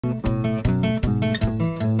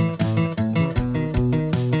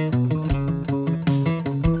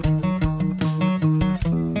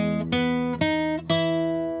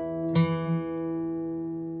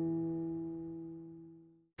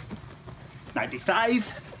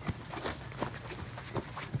95,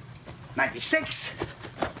 96,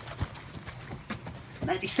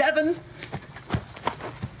 97,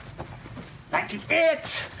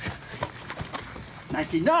 98,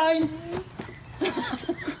 99,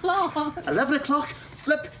 11 o'clock,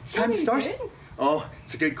 flip, time to start. Oh,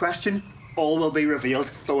 it's a good question. All will be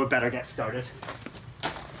revealed, but we better get started.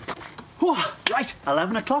 Oh, right,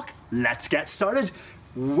 11 o'clock, let's get started.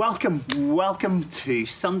 Welcome to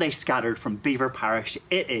Sunday Scattered from Belvoir Parish.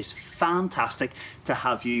 It is fantastic to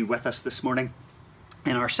have you with us this morning.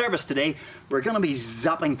 In our service today, we're going to be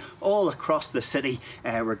zapping all across the city.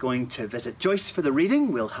 We're going to visit Joyce for the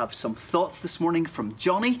reading. We'll have some thoughts this morning from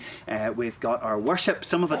Jonny. We've got our worship.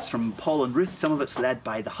 Some of it's from Paul and Ruth. Some of it's led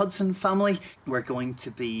by the Hudson family. We're going to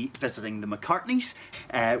be visiting the McCartneys.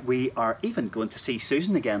 We are even going to see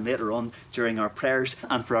Susan again later on during our prayers.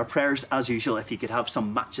 And for our prayers, as usual, if you could have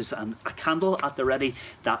some matches and a candle at the ready,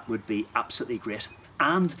 that would be absolutely great.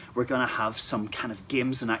 And we're going to have some kind of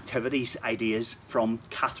games and activities ideas from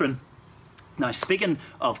Catherine. Now, speaking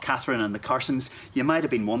of Catherine and the Carsons, you might have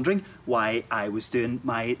been wondering why I was doing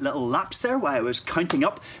my little laps there, why I was counting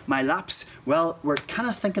up my laps. Well, we're kind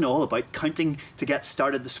of thinking all about counting to get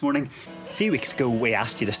started this morning. A few weeks ago, we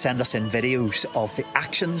asked you to send us in videos of the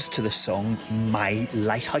actions to the song My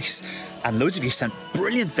Lighthouse. And loads of you sent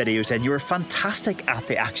brilliant videos in. You were fantastic at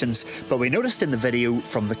the actions. But we noticed in the video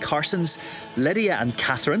from the Carsons, Lydia and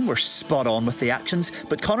Catherine were spot on with the actions,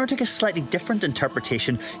 but Connor took a slightly different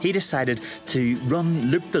interpretation. He decided to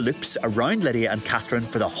run loop-the-loops around Lydia and Catherine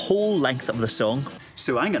for the whole length of the song.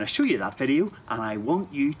 So I'm going to show you that video, and I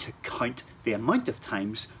want you to count the amount of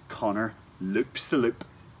times Connor loops the loop.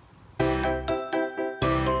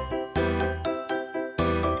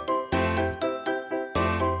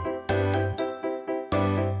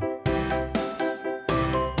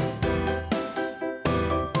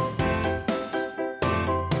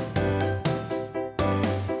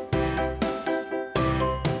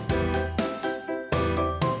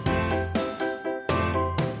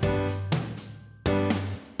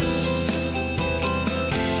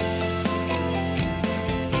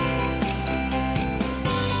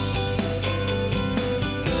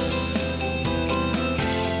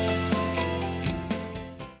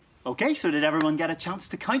 Okay, so did everyone get a chance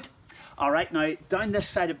to count? All right, now down this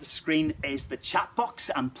side of the screen is the chat box,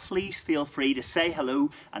 and please feel free to say hello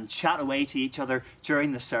and chat away to each other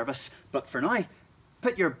during the service. But for now,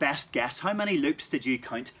 put your best guess. How many loops did you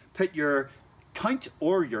count? Put your count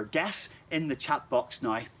or your guess in the chat box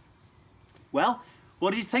now. Well,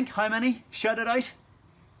 what do you think? How many? Shout it out.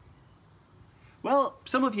 Well,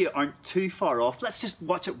 some of you aren't too far off. Let's just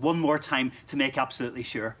watch it one more time to make absolutely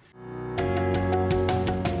sure.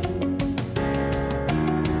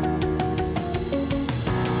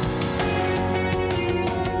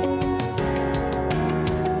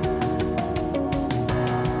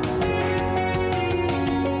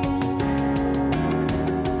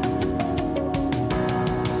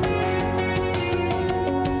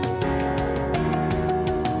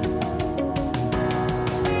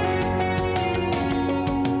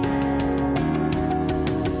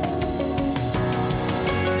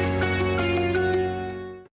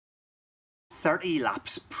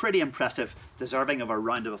 Laps, pretty impressive, deserving of a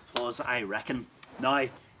round of applause, I reckon. Now,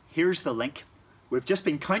 here's the link. We've just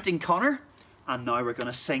been counting Connor, and now we're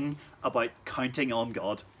going to sing about counting on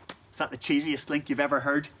God. Is that the cheesiest link you've ever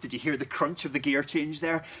heard? Did you hear the crunch of the gear change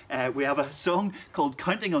there? We have a song called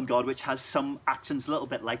Counting on God, which has some actions a little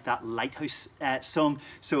bit like that Lighthouse song.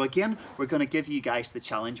 So again, we're going to give you guys the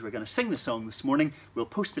challenge. We're going to sing the song this morning. We'll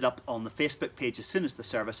post it up on the Facebook page as soon as the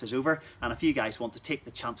service is over. And if you guys want to take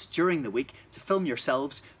the chance during the week to film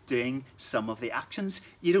yourselves doing some of the actions,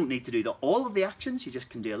 you don't need to do all of the actions. You just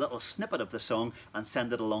can do a little snippet of the song and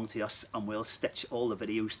send it along to us, and we'll stitch all the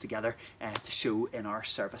videos together to show in our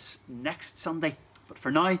service next Sunday. But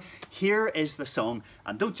for now, here is the song,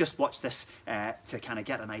 and don't just watch this to kind of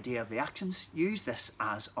get an idea of the actions. Use this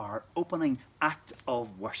as our opening act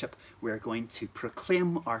of worship. We're going to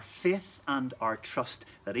proclaim our faith and our trust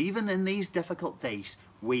that even in these difficult days,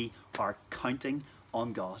 we are counting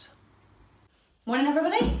on God. Morning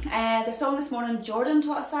everybody. The song this morning, Jordan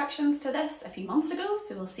taught us actions to this a few months ago,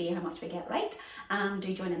 so we'll see how much we get right, and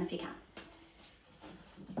do join in if you can.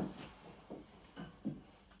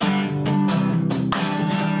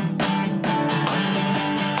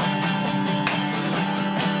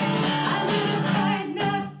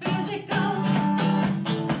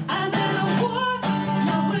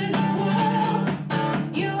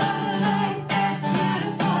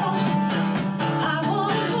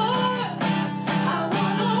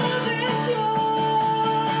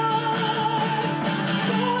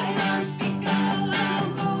 Speak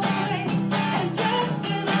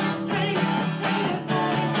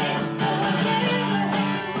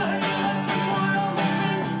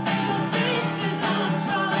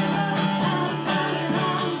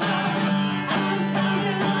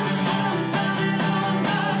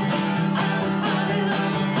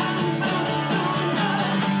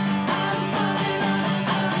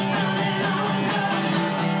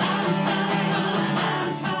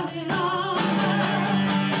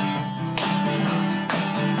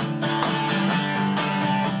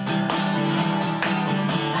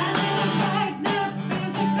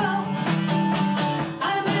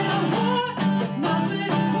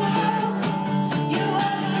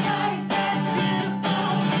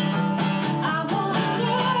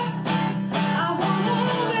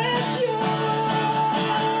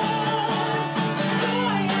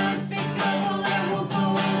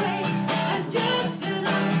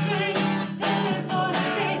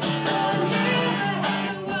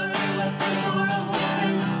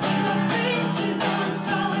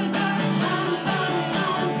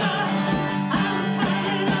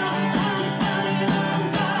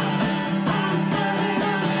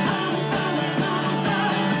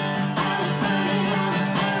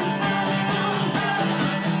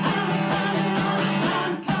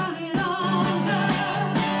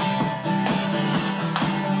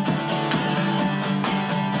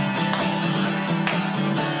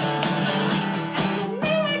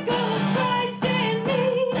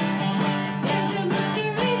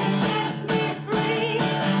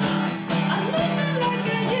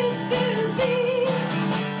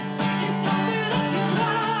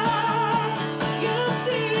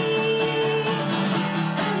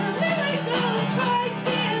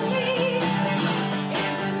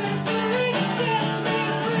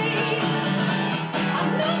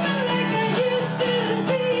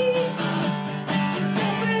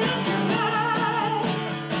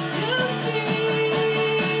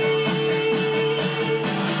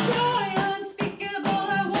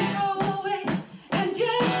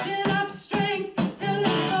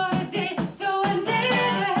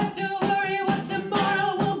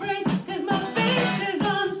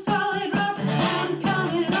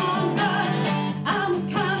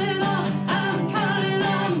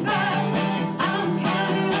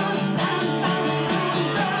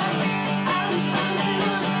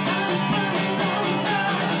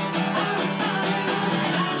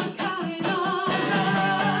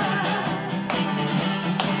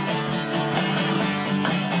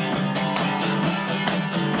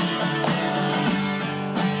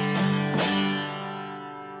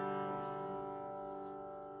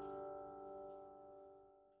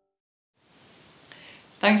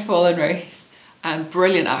Thanks, Paul and Ruth. And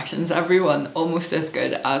brilliant actions, everyone, almost as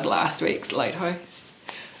good as last week's Lighthouse.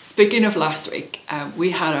 Speaking of last week,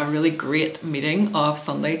 we had a really great meeting of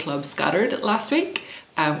Sunday Club Scattered last week.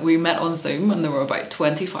 We met on Zoom and there were about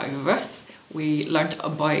 25 of us. We learnt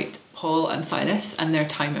about Paul and Silas and their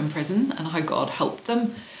time in prison and how God helped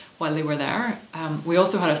them while they were there. We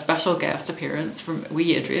also had a special guest appearance from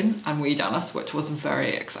wee Adrian and wee Janice, which was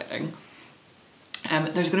very exciting.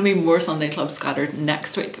 There's going to be more Sunday Club Scattered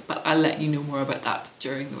next week, but I'll let you know more about that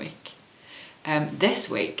during the week. This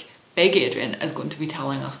week, Big Adrian is going to be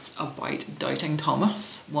telling us about doubting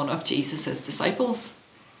Thomas, one of Jesus's disciples.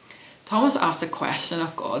 Thomas asked a question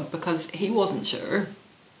of God because he wasn't sure.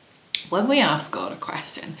 When we ask God a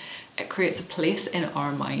question, it creates a place in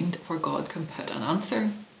our mind where God can put an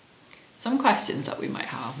answer. Some questions that we might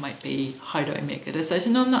have might be, how do I make a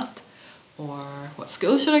decision on that? Or what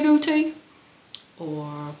school should I go to?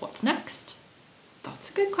 Or what's next? That's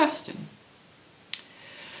a good question.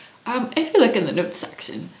 If you look in the notes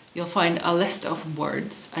section, you'll find a list of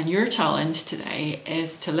words, and your challenge today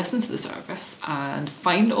is to listen to the service and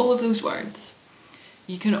find all of those words.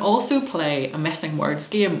 You can also play a missing words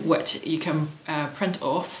game, which you can print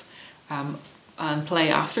off and play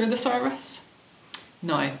after the service.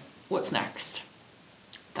 Now, what's next?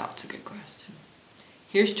 That's a good question.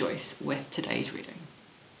 Here's Joyce with today's reading.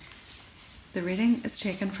 The reading is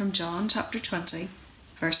taken from John chapter 20,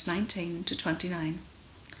 verse 19 to 29.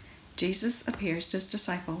 Jesus appears to his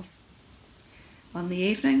disciples. On the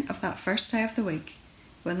evening of that first day of the week,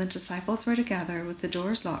 when the disciples were together with the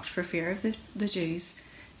doors locked for fear of the Jews,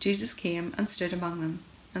 Jesus came and stood among them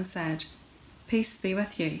and said, "Peace be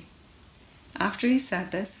with you." After he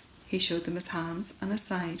said this, he showed them his hands and his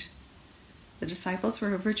side. The disciples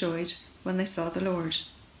were overjoyed when they saw the Lord.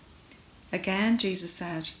 Again Jesus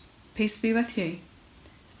said, "Peace be with you.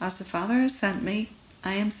 As the Father has sent me,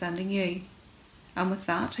 I am sending you." And with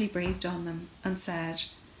that he breathed on them and said,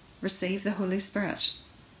 "Receive the Holy Spirit.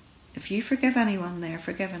 If you forgive anyone, they are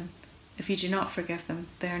forgiven. If you do not forgive them,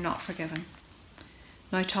 they are not forgiven."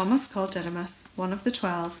 Now Thomas, called Didymus, one of the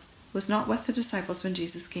 12, was not with the disciples when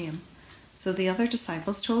Jesus came. So the other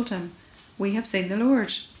disciples told him, "We have seen the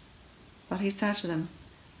Lord." But he said to them,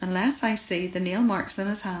 "Unless I see the nail marks in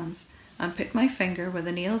his hands, and put my finger where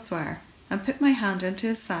the nails were, and put my hand into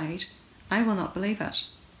his side, I will not believe it."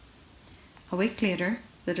 A week later,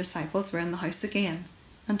 the disciples were in the house again,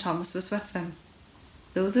 and Thomas was with them.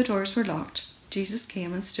 Though the doors were locked, Jesus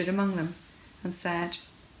came and stood among them, and said,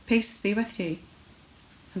 "Peace be with you."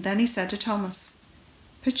 And then he said to Thomas,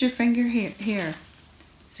 "Put your finger here.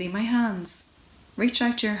 See my hands. Reach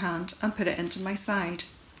out your hand and put it into my side.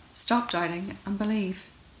 Stop doubting and believe."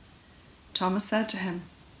 Thomas said to him,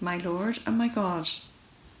 "My Lord and my God."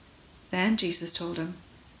 Then Jesus told him,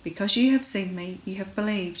 "Because you have seen me, you have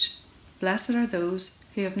believed. Blessed are those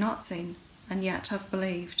who have not seen and yet have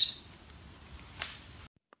believed."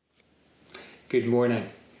 Good morning.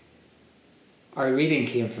 Our reading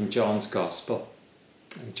came from John's Gospel.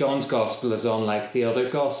 And John's Gospel is unlike the other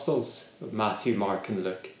Gospels of Matthew, Mark and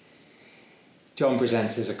Luke. John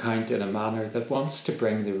presents his account in a manner that wants to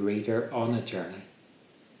bring the reader on a journey.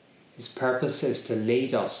 His purpose is to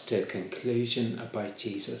lead us to a conclusion about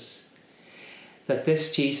Jesus. That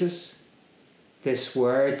this Jesus, this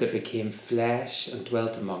Word that became flesh and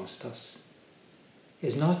dwelt amongst us,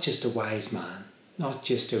 is not just a wise man, not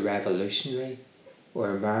just a revolutionary or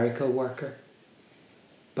a miracle worker,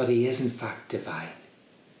 but he is in fact divine.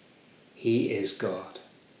 He is God.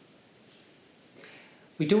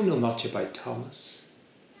 We don't know much about Thomas.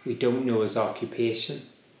 We don't know his occupation.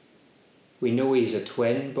 We know he's a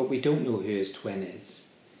twin, but we don't know who his twin is.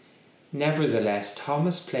 Nevertheless,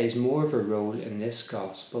 Thomas plays more of a role in this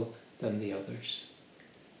gospel than the others.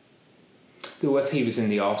 Though if he was in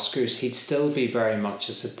the Oscars, he'd still be very much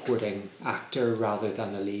a supporting actor rather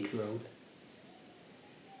than a lead role.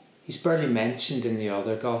 He's barely mentioned in the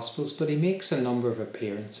other Gospels, but he makes a number of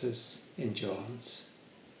appearances in John's.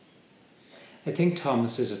 I think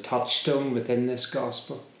Thomas is a touchstone within this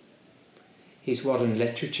Gospel. He's what in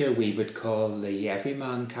literature we would call the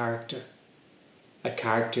everyman character, a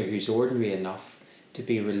character who's ordinary enough to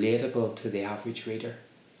be relatable to the average reader.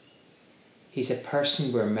 He's a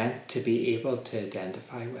person we're meant to be able to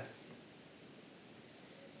identify with.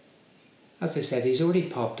 As I said, he's already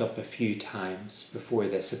popped up a few times before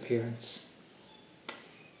this appearance.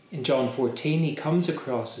 In John 14, he comes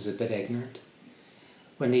across as a bit ignorant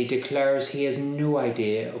when he declares he has no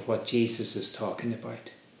idea of what Jesus is talking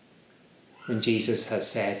about, when Jesus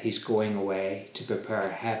has said he's going away to prepare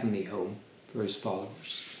a heavenly home for his followers.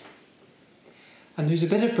 And there's a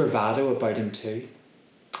bit of bravado about him too.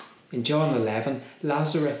 In John 11,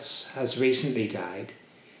 Lazarus has recently died,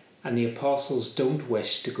 and the apostles don't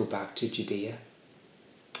wish to go back to Judea.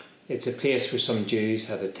 It's a place where some Jews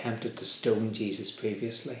had attempted to stone Jesus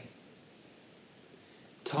previously.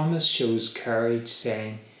 Thomas shows courage,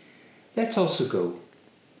 saying, "Let's also go,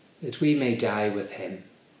 that we may die with him."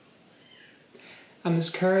 And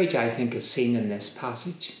his courage, I think, is seen in this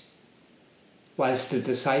passage. Whilst the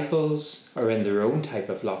disciples are in their own type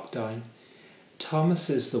of lockdown, Thomas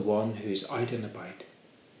is the one who's out and about,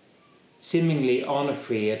 seemingly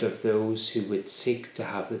unafraid of those who would seek to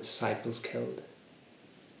have the disciples killed.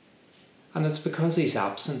 And it's because he's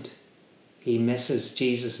absent, he misses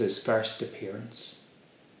Jesus' first appearance.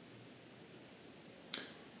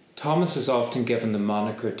 Thomas is often given the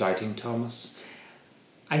moniker Doubting Thomas.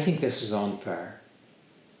 I think this is unfair.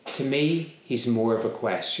 To me, he's more of a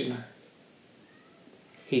questioner.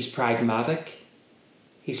 He's pragmatic.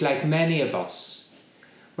 He's like many of us.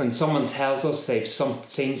 When someone tells us they've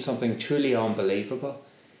seen something truly unbelievable,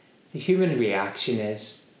 the human reaction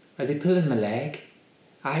is, "Are they pulling my leg?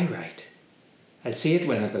 Aye, right. I'll see it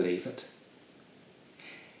when I believe it."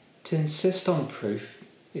 To insist on proof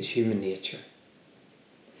is human nature.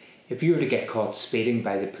 If you were to get caught speeding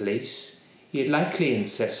by the police, you'd likely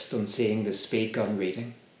insist on seeing the speed gun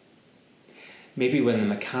reading. Maybe when the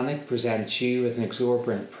mechanic presents you with an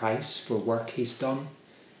exorbitant price for work he's done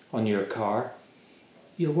on your car,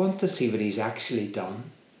 you'll want to see what he's actually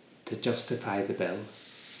done to justify the bill.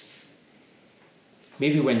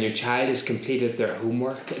 Maybe when your child has completed their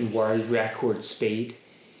homework in world record speed,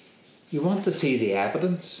 you want to see the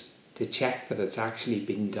evidence to check that it's actually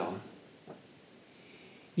been done.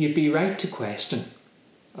 You'd be right to question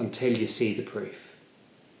until you see the proof.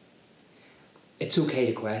 It's okay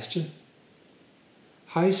to question.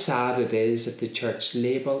 How sad it is if the church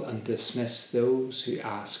label and dismiss those who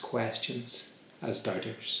ask questions as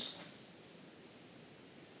doubters.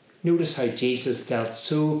 Notice how Jesus dealt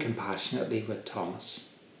so compassionately with Thomas.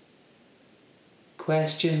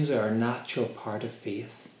 Questions are a natural part of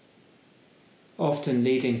faith, often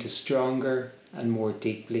leading to stronger and more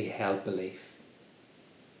deeply held belief.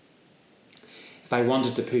 If I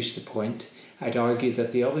wanted to push the point, I'd argue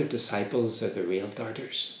that the other disciples are the real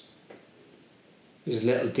doubters. There's a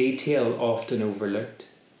little detail often overlooked.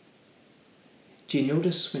 Do you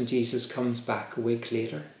notice when Jesus comes back a week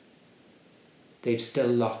later? They've still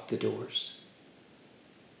locked the doors.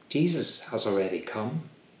 Jesus has already come,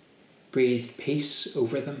 breathed peace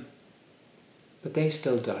over them, but they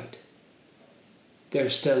still doubt.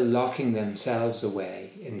 They're still locking themselves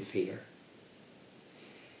away in fear.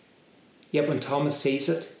 Yet when Thomas sees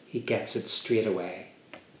it, he gets it straight away.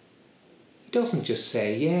 He doesn't just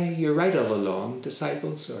say, "Yeah, you're right all along,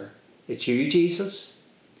 disciples," or "It's you, Jesus."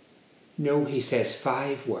 No, he says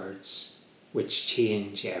 5 words which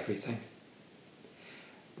change everything.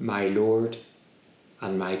 "My Lord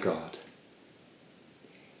and my God."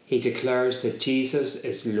 He declares that Jesus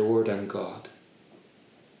is Lord and God.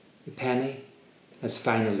 The penny has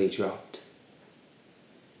finally dropped.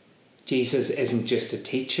 Jesus isn't just a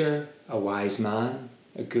teacher, a wise man,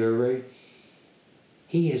 a guru.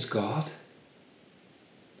 He is God.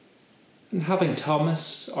 And having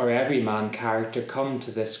Thomas, our everyman character, come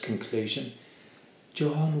to this conclusion,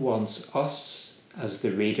 John wants us, as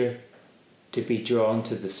the reader, to be drawn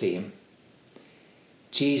to the same.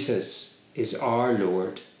 Jesus is our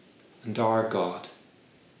Lord and our God.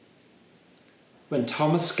 When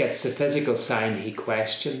Thomas gets the physical sign he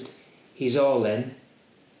questioned, he's all in.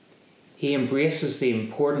 He embraces the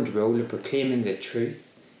important role of proclaiming the truth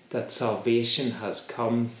that salvation has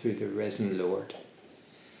come through the risen Lord.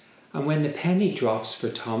 And when the penny drops for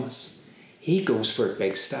Thomas, he goes for it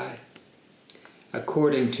big style.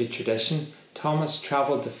 According to tradition, Thomas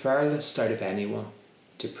travelled the furthest out of anyone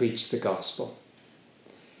to preach the gospel,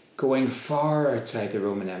 going far outside the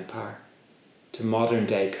Roman Empire to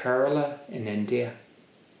modern-day Kerala in India,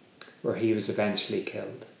 where he was eventually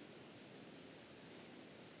killed.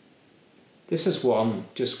 This is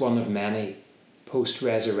just one of many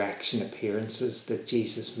post-resurrection appearances that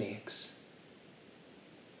Jesus makes.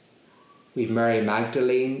 We've Mary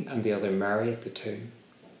Magdalene and the other Mary at the tomb,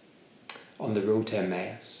 on the road to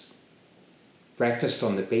Emmaus, breakfast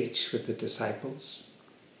on the beach with the disciples.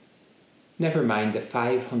 Never mind the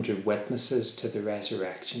 500 witnesses to the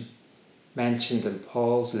resurrection mentioned in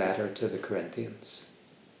Paul's letter to the Corinthians.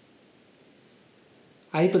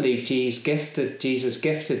 I believe Jesus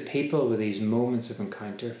gifted people with these moments of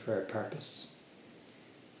encounter for a purpose,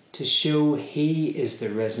 to show he is the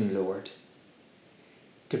risen Lord,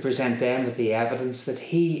 to present them with the evidence that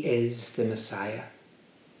he is the Messiah.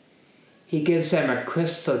 He gives them a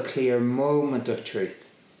crystal clear moment of truth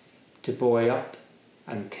to buoy up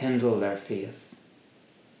and kindle their faith.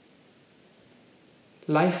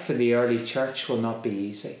 Life for the early church will not be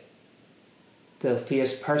easy. They'll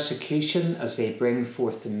face persecution as they bring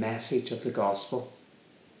forth the message of the gospel.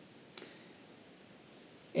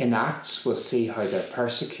 In Acts, we'll see how they're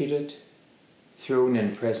persecuted, thrown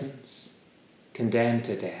in prisons, condemned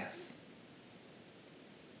to death.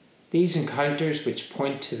 These encounters, which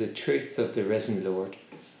point to the truth of the risen Lord,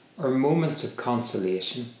 are moments of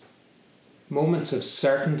consolation, moments of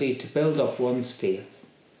certainty to build up one's faith,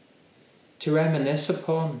 to reminisce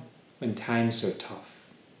upon when times are tough,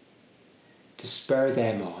 to spur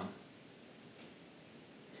them on.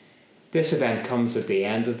 This event comes at the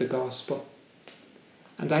end of the Gospel,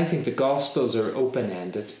 and I think the Gospels are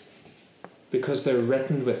open-ended because they're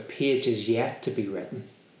written with pages yet to be written,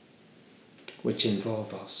 which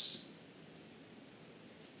involve us.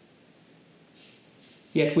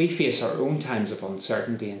 Yet we face our own times of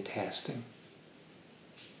uncertainty and testing.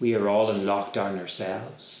 We are all in lockdown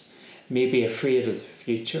ourselves, maybe afraid of the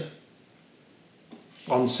future.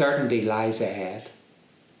 Uncertainty lies ahead.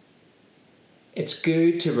 It's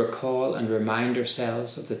good to recall and remind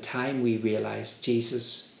ourselves of the time we realised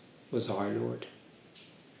Jesus was our Lord.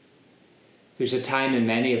 There's a time in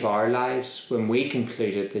many of our lives when we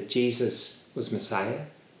concluded that Jesus was Messiah,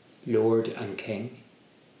 Lord and King,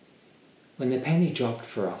 when the penny dropped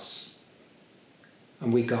for us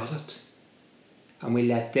and we got it, and we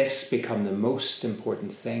let this become the most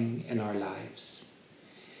important thing in our lives.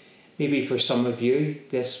 Maybe for some of you,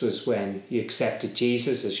 this was when you accepted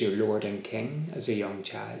Jesus as your Lord and King as a young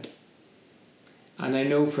child. And I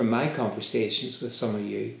know from my conversations with some of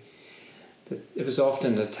you that it was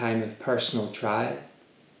often a time of personal trial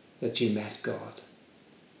that you met God.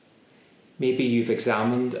 Maybe you've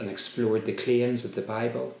examined and explored the claims of the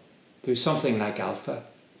Bible through something like Alpha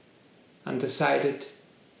and decided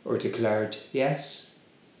or declared, yes,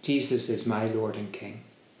 Jesus is my Lord and King.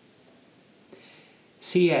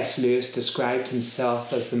 C.S. Lewis described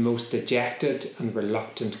himself as the most dejected and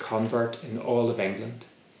reluctant convert in all of England.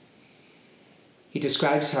 He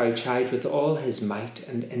describes how he tried with all his might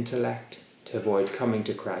and intellect to avoid coming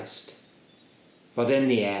to Christ, but in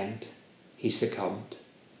the end he succumbed.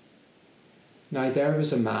 Now there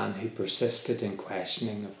was a man who persisted in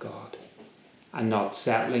questioning of God and not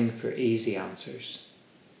settling for easy answers.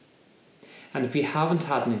 And if you haven't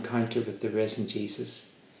had an encounter with the risen Jesus,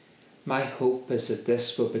 my hope is that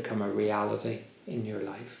this will become a reality in your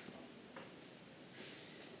life.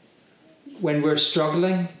 When we're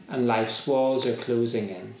struggling and life's walls are closing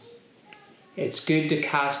in, it's good to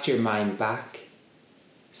cast your mind back,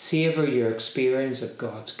 savour your experience of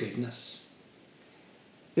God's goodness.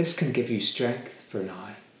 This can give you strength for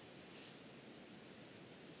now.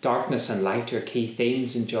 Darkness and light are key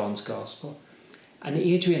themes in John's Gospel, and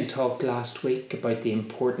Adrian talked last week about the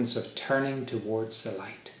importance of turning towards the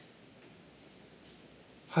light.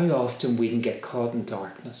 How often we can get caught in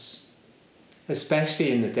darkness,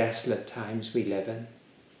 especially in the desolate times we live in.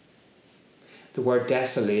 The word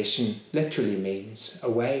desolation literally means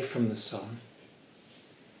away from the sun.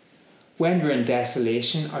 When we're in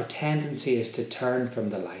desolation, our tendency is to turn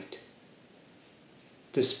from the light.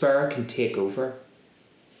 Despair can take over.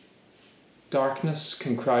 Darkness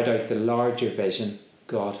can crowd out the larger vision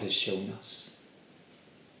God has shown us.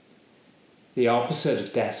 The opposite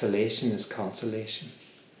of desolation is consolation.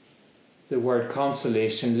 The word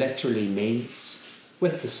consolation literally means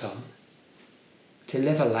with the sun, to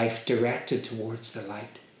live a life directed towards the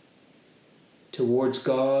light, towards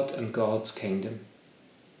God and God's kingdom,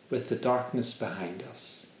 with the darkness behind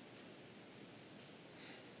us.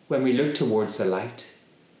 When we look towards the light,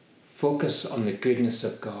 focus on the goodness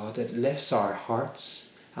of God, it lifts our hearts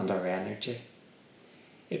and our energy.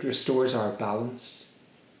 It restores our balance,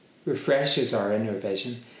 refreshes our inner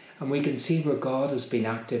vision, and we can see where God has been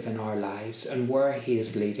active in our lives and where He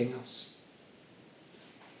is leading us.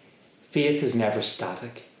 Faith is never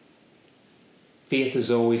static. Faith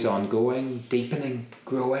is always ongoing, deepening,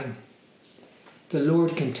 growing. The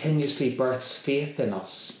Lord continuously births faith in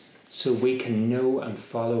us so we can know and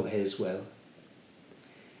follow His will.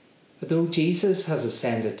 Although Jesus has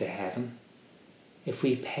ascended to heaven, if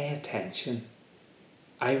we pay attention,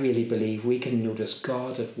 I really believe we can notice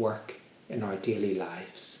God at work in our daily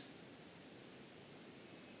lives.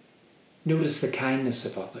 Notice the kindness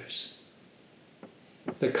of others,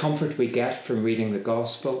 the comfort we get from reading the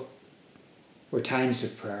Gospel or times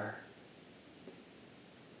of prayer,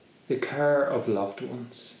 the care of loved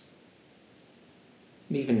ones.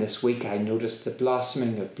 And even this week I noticed the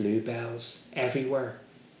blossoming of bluebells everywhere,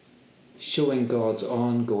 showing God's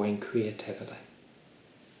ongoing creativity.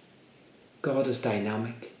 God is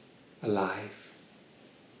dynamic alive,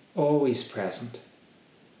 always present.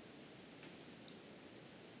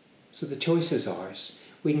 So the choice is ours.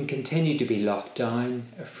 We can continue to be locked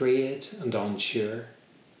down, afraid and unsure,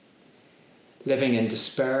 living in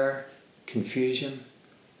despair, confusion,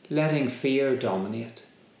 letting fear dominate.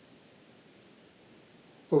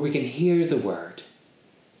 Or we can hear the word,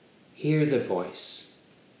 hear the voice,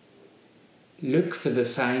 look for the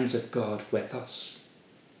signs of God with us,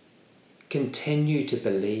 continue to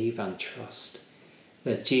believe and trust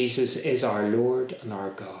that Jesus is our Lord and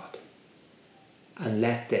our God, and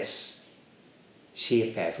let this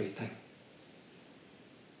shape everything.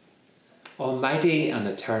 Almighty and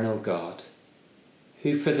eternal God,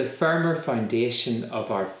 who for the firmer foundation of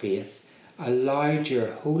our faith allowed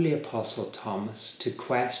your holy apostle Thomas to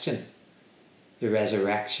question the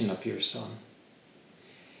resurrection of your Son,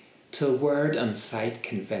 till word and sight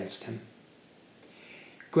convinced him.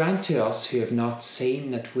 Grant to us who have not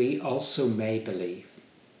seen that we also may believe,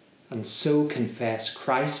 and so confess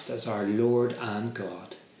Christ as our Lord and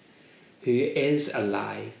God, who is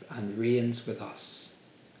alive and reigns with us.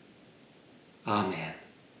 Amen.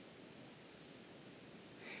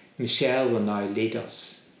 Michelle will now lead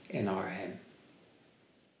us in our hymn.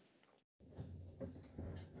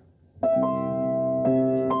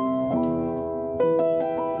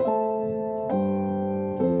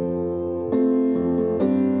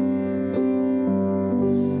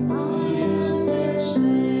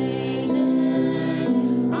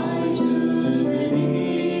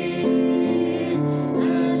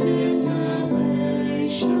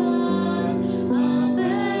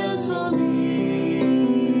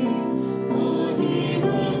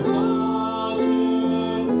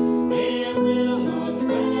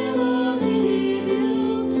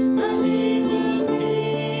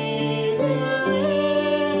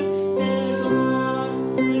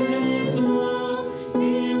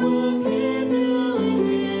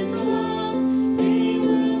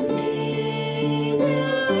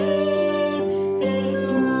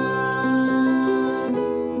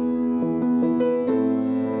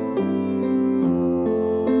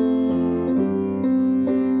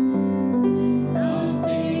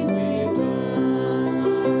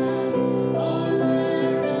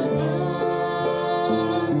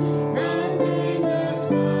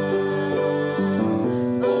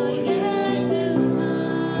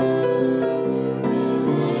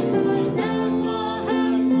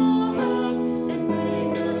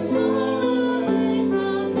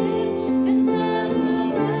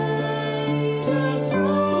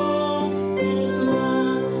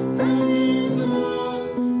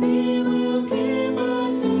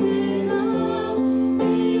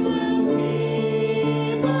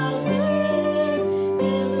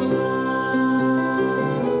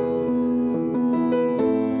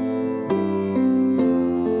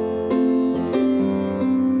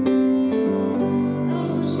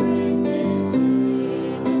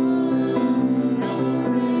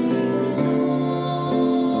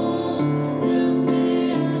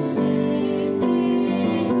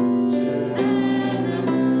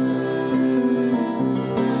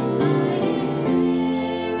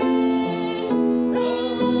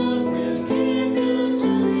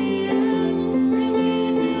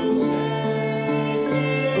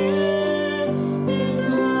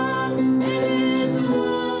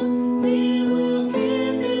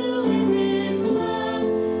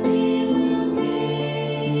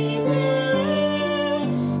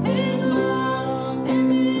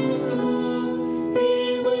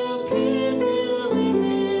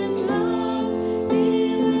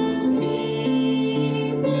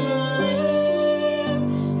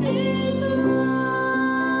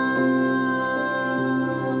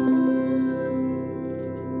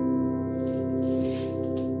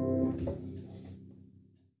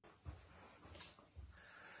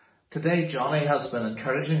 Today, Jonny has been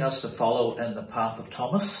encouraging us to follow in the path of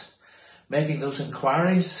Thomas, making those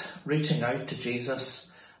inquiries, reaching out to Jesus,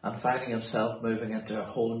 and finding himself moving into a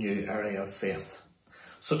whole new area of faith.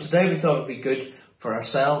 So today we thought it would be good for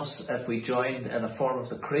ourselves if we joined in a form of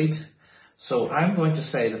the creed. So I'm going to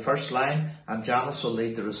say the first line, and Janice will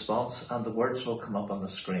lead the response, and the words will come up on the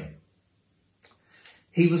screen.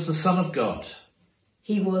 He was the Son of God.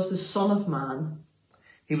 He was the Son of Man.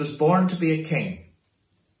 He was born to be a king.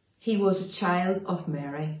 He was a child of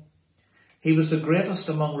Mary. He was the greatest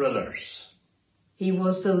among rulers. He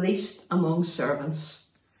was the least among servants.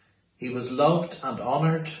 He was loved and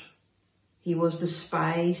honoured. He was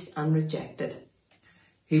despised and rejected.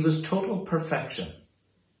 He was total perfection.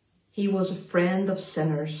 He was a friend of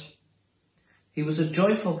sinners. He was a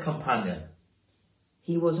joyful companion.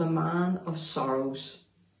 He was a man of sorrows.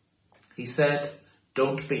 He said,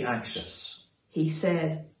 Don't be anxious. He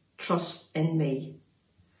said, trust in me.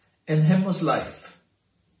 In him was life,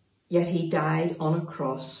 Yet he died on a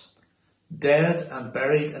cross, dead and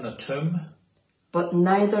buried in a tomb. but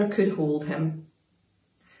neither could hold him.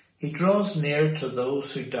 He draws near to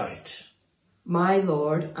those who doubt. My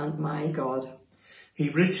Lord and my God, He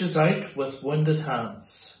reaches out with wounded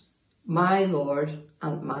hands. my Lord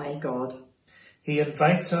and my God, He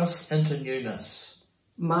invites us into newness.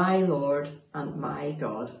 my Lord and my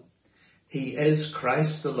God, He is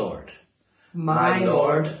Christ the Lord. my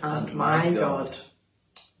Lord and my God.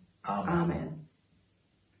 Amen. Amen.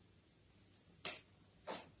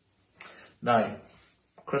 Now,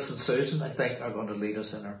 Chris and Susan, I think, are going to lead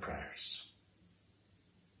us in our prayers.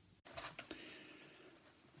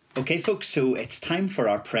 Okay folks, so it's time for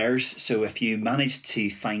our prayers. So if you manage to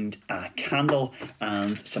find a candle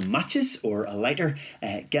and some matches or a lighter,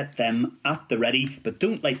 get them at the ready, but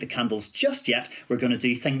don't light the candles just yet. We're going to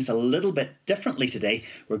do things a little bit differently today.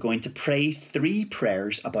 We're going to pray 3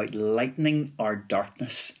 prayers about lightening our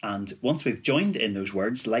darkness. And once we've joined in those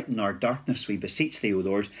words, lighten our darkness, we beseech thee, O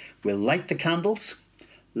Lord, we'll light the candles,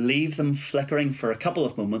 leave them flickering for a couple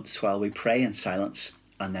of moments while we pray in silence,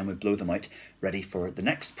 and then we blow them out, ready for the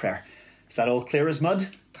next prayer. Is that all clear as mud?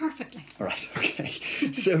 Perfectly. All right, okay.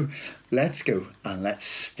 So let's go and let's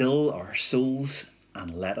still our souls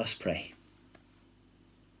and let us pray.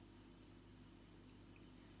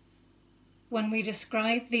 When we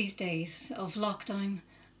describe these days of lockdown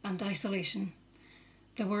and isolation,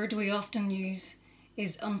 the word we often use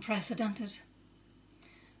is unprecedented.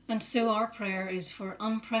 And so our prayer is for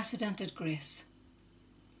unprecedented grace.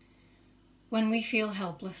 When we feel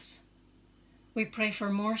helpless, we pray for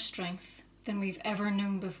more strength than we've ever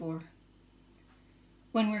known before.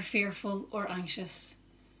 When we're fearful or anxious,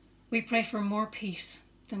 we pray for more peace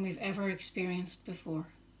than we've ever experienced before.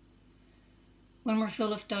 When we're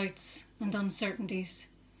full of doubts and uncertainties,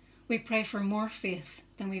 we pray for more faith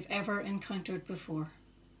than we've ever encountered before.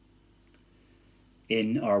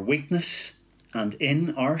 In our weakness and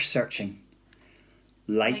in our searching,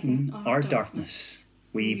 lighten our darkness,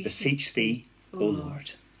 we beseech thee, O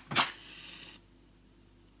Lord.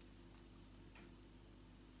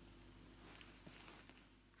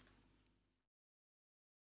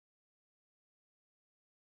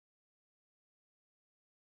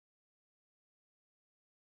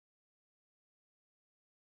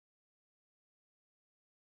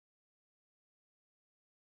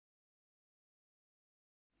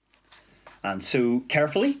 And so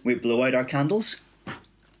carefully we blow out our candles.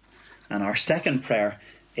 And our second prayer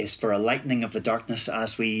is for a lightening of the darkness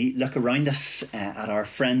as we look around us at our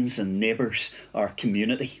friends and neighbours, our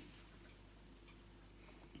community.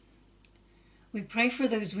 We pray for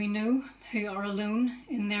those we know who are alone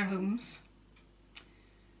in their homes.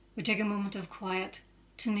 We take a moment of quiet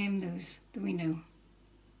to name those that we know.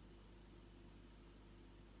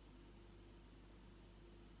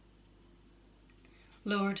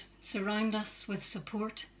 Lord, surround us with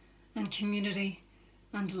support and community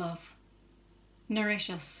and love. Nourish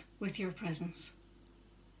us with your presence.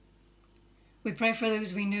 We pray for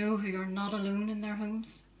those we know who are not alone in their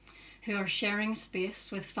homes, who are sharing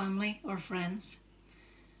space with family or friends.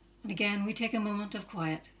 And again, we take a moment of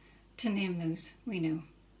quiet to name those we know.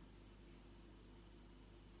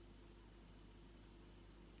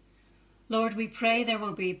 Lord, we pray there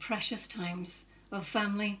will be precious times of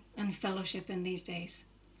family and fellowship in these days.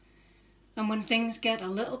 And when things get a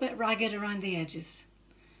little bit ragged around the edges,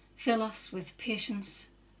 fill us with patience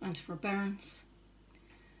and forbearance.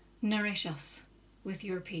 Nourish us with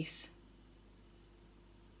your peace.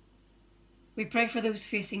 We pray for those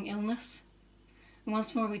facing illness. And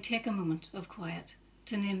once more, we take a moment of quiet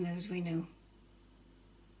to name those we know.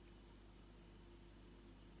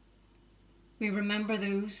 We remember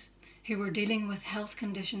those who were dealing with health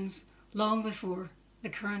conditions long before the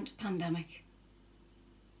current pandemic.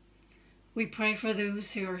 We pray for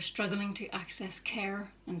those who are struggling to access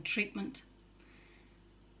care and treatment.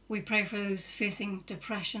 We pray for those facing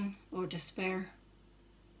depression or despair.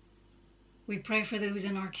 We pray for those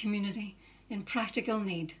in our community in practical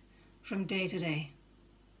need from day to day.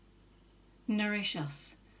 Nourish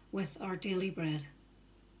us with our daily bread.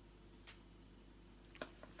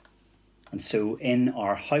 And so in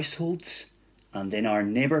our households and in our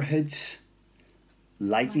neighbourhoods,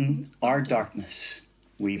 lighten our darkness,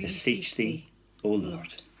 we beseech thee, O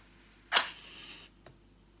Lord.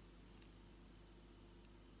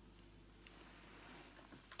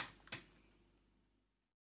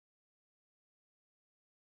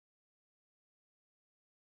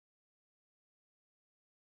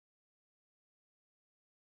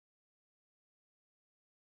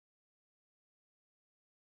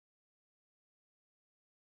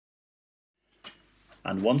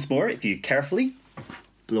 And once more, if you carefully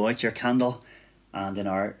blow out your candle, and in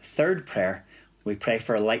our third prayer, we pray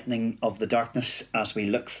for a lightening of the darkness as we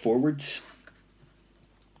look forwards.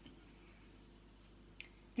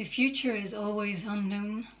 The future is always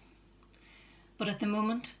unknown, but at the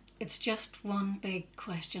moment, it's just one big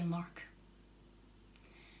question mark.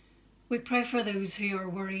 We pray for those who are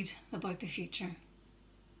worried about the future.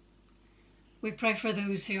 We pray for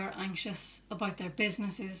those who are anxious about their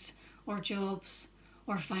businesses or jobs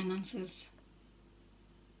or finances.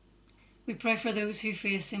 We pray for those who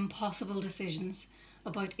face impossible decisions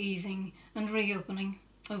about easing and reopening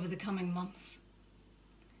over the coming months.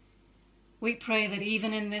 We pray that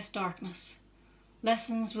even in this darkness,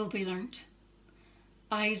 lessons will be learnt,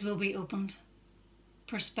 eyes will be opened,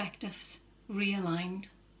 perspectives realigned.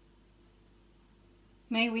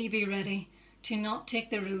 May we be ready to not take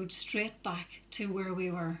the road straight back to where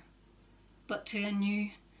we were, but to a new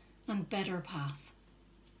and better path.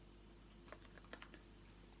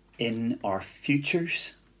 In our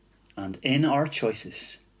futures and in our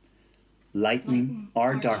choices, lighten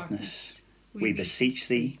our darkness, we beseech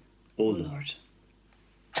thee, O Lord.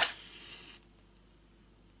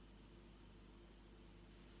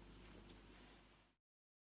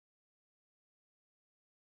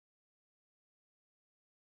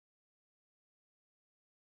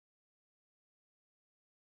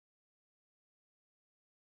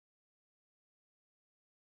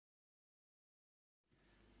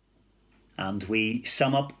 And we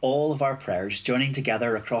sum up all of our prayers, joining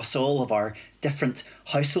together across all of our different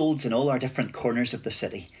households and all our different corners of the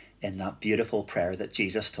city in that beautiful prayer that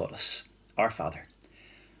Jesus taught us. Our Father,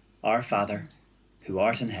 who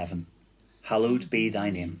art in heaven, hallowed be thy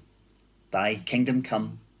name. Thy kingdom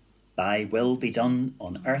come, thy will be done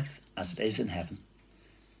on earth as it is in heaven.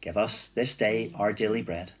 Give us this day our daily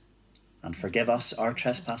bread, and forgive us our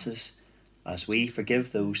trespasses, as we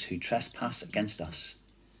forgive those who trespass against us.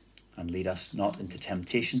 And lead us not into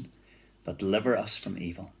temptation, but deliver us from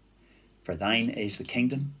evil. For thine is the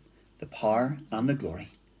kingdom, the power, and the glory,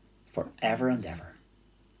 for ever and ever.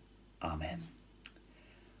 Amen.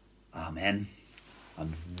 Amen.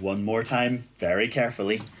 And one more time, very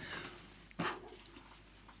carefully.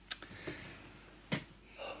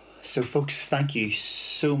 So folks, thank you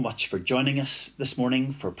so much for joining us this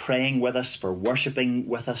morning, for praying with us, for worshipping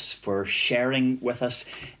with us, for sharing with us.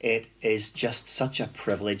 It is just such a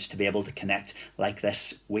privilege to be able to connect like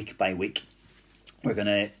this week by week. We're going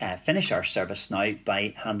to finish our service now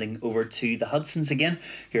by handing over to the Hudsons again,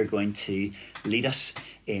 who are going to lead us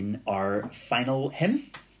in our final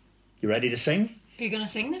hymn. You ready to sing? Are you going to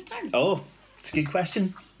sing this time? Oh, it's a good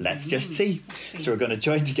question. Let's just see. So we're going to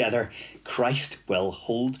join together. Christ will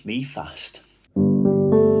hold me fast.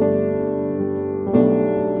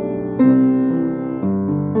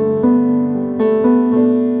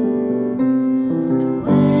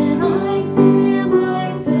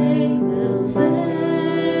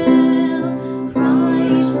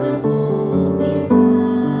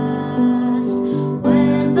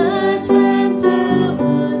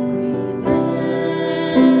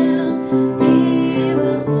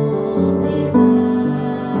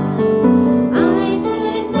 I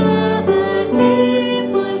could never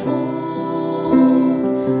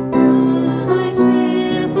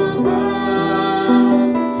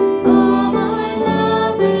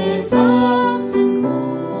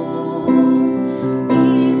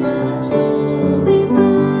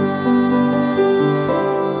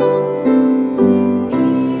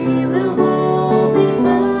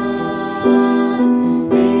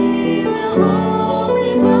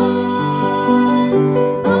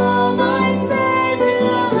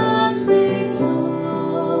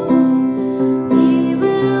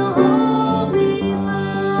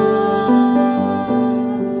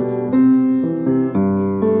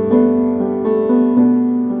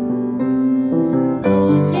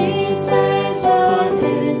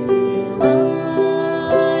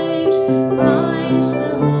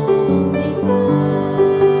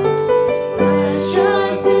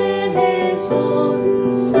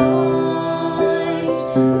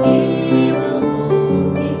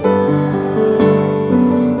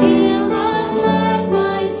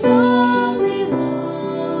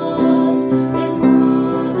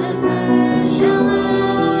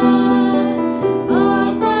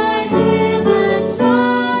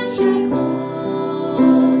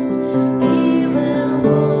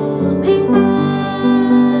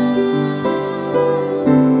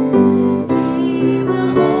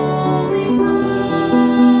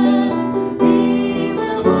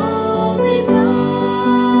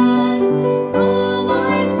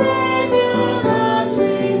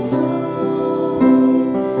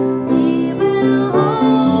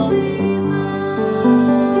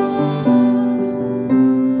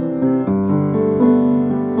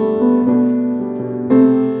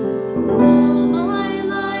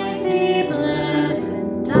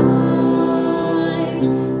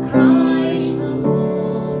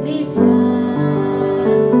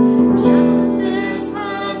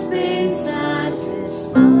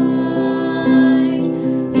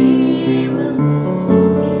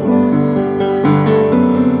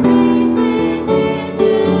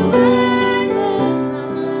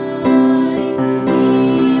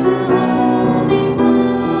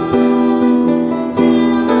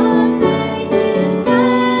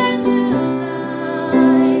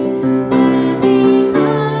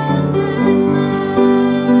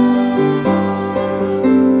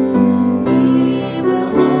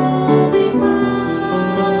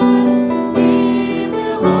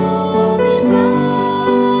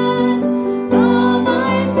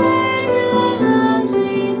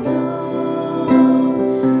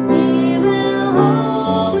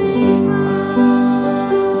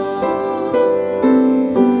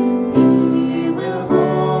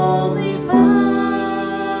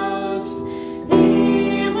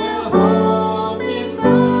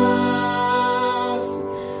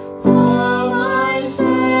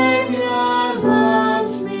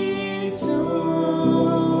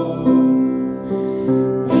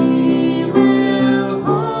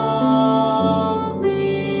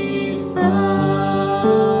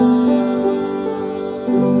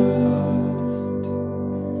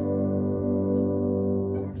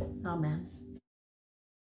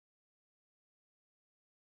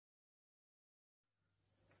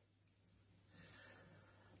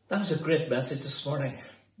That was a great message this morning,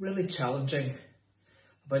 really challenging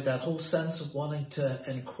about that whole sense of wanting to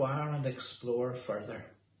inquire and explore further.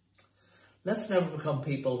 Let's never become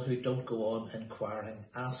people who don't go on inquiring,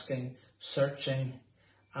 asking, searching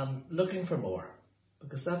and looking for more,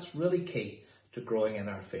 because that's really key to growing in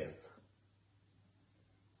our faith.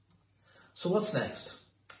 So what's next?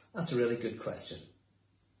 That's a really good question.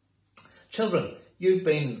 Children, you've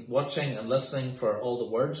been watching and listening for all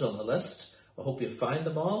the words on the list. I hope you found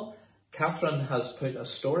them all. Catherine has put a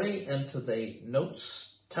story into the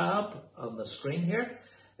notes tab on the screen here.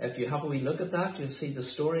 If you have a wee look at that, you'll see the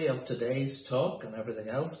story of today's talk and everything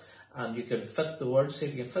else. And you can fit the words, see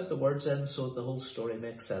if you can fit the words in so the whole story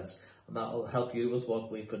makes sense. And that will help you with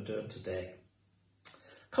what we've been doing today.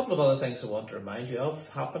 A couple of other things I want to remind you of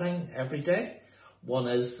happening every day. One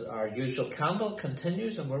is our usual candle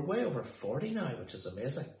continues, and we're way over 40 now, which is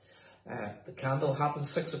amazing. The candle happens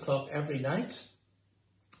 6 o'clock every night.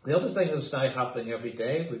 The other thing that's now happening every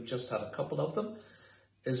day, we've just had a couple of them,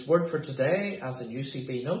 is Word for Today, as in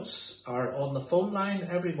UCB Notes, are on the phone line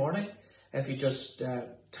every morning. If you just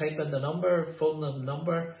type in the number, phone the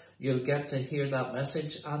number, you'll get to hear that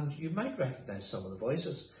message, and you might recognise some of the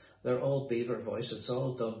voices. They're all Beaver voices,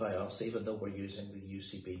 all done by us, even though we're using the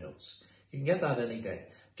UCB Notes. You can get that any day.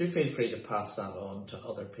 Do feel free to pass that on to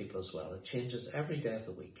other people as well. It changes every day of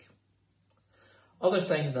the week. Other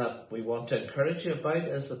thing that we want to encourage you about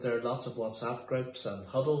is that there are lots of WhatsApp groups and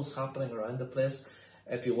huddles happening around the place.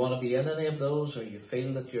 If you want to be in any of those, or you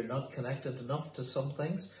feel that you're not connected enough to some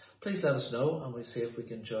things, please let us know and we'll see if we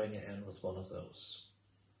can join you in with one of those.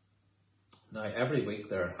 Now, every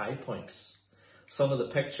week there are high points. Some of the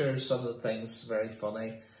pictures, some of the things very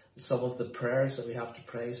funny, some of the prayers that we have to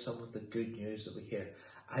pray, some of the good news that we hear.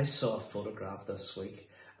 I saw a photograph this week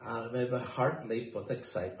and it made my heart leap with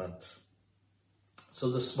excitement. So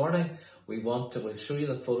this morning we'll show you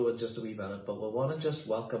the photo in just a wee minute, but we want to just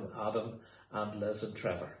welcome Adam and Liz and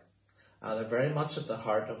Trevor. And they're very much at the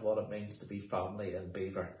heart of what it means to be family in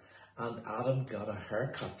Belvoir. And Adam got a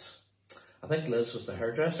haircut. I think Liz was the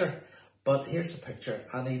hairdresser, but here's the picture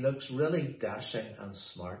and he looks really dashing and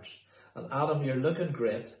smart. And Adam, you're looking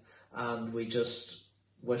great, and we just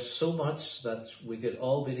wish so much that we could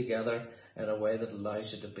all be together in a way that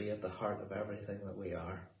allows you to be at the heart of everything that we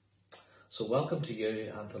are. So welcome to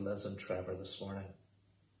you and to Liz and Trevor this morning.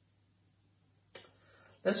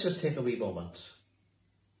 Let's just take a wee moment,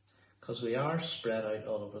 because we are spread out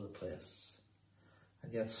all over the place,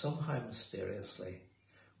 and yet somehow mysteriously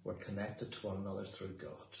we're connected to one another through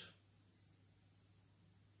God.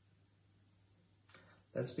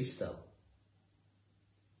 Let's be still.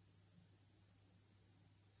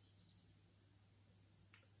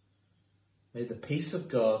 May the peace of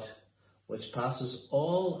God, which passes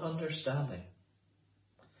all understanding,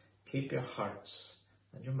 keep your hearts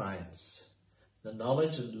and your minds, the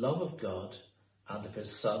knowledge and love of God and of his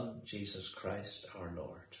Son, Jesus Christ our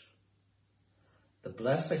Lord. The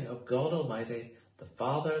blessing of God Almighty, the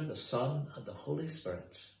Father, the Son, and the Holy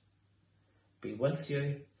Spirit be with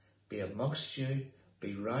you, be amongst you,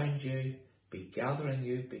 be round you, be gathering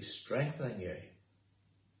you, be strengthening you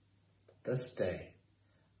this day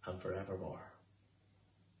and forevermore.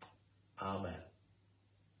 Amen.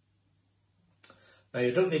 Now,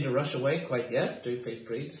 you don't need to rush away quite yet. Do feel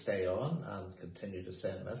free to stay on and continue to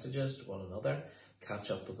send messages to one another,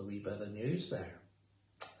 catch up with a wee bit of news there.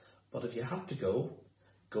 But if you have to go,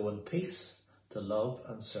 go in peace to love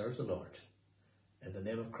and serve the Lord. In the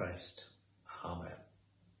name of Christ. Amen.